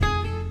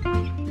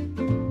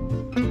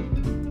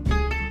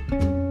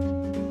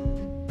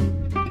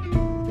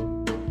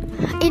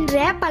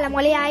இன்றைய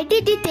பழமொழி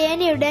ஐடிடி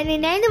தேனியுடன்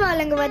இணைந்து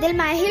வழங்குவதில்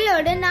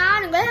மகிழோடு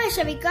நான் உங்கள்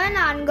ஹர்ஷவிகா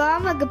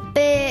 4ஆம்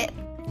வகுப்பு.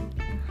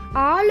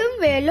 ஆளும்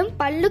வேலும்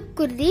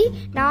பல்லுக்குருதி,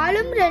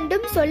 நாளும்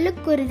ரெண்டும்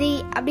சொல்லுக்குருதி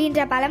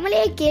அப்படின்ற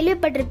பழமொழியை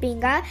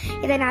கேள்விப்பட்டிருப்பீங்க.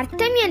 இதன்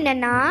அர்த்தம்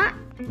என்னன்னா,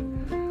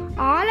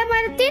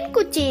 ஆலமரத்தின்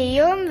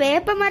குச்சியையும்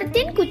வேப்ப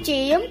மரத்தின்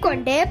குச்சியையும்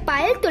கொண்டு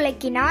பல்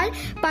துலக்கினால்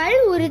பல்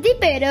உறுதி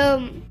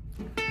பெறும்.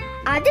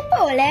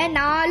 அதுபோல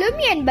நாளும்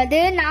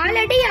என்பது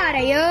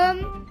நாலடியாரையும்,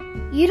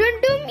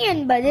 இருண்டும்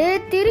என்பது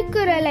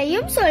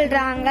திருக்குறளையும்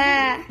சொல்றாங்க.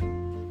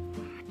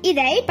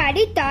 இதை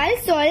படித்தால்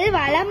சொல்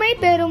வளமை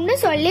பெறும்னு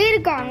சொல்லி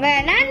இருக்காங்க.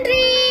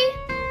 நன்றி.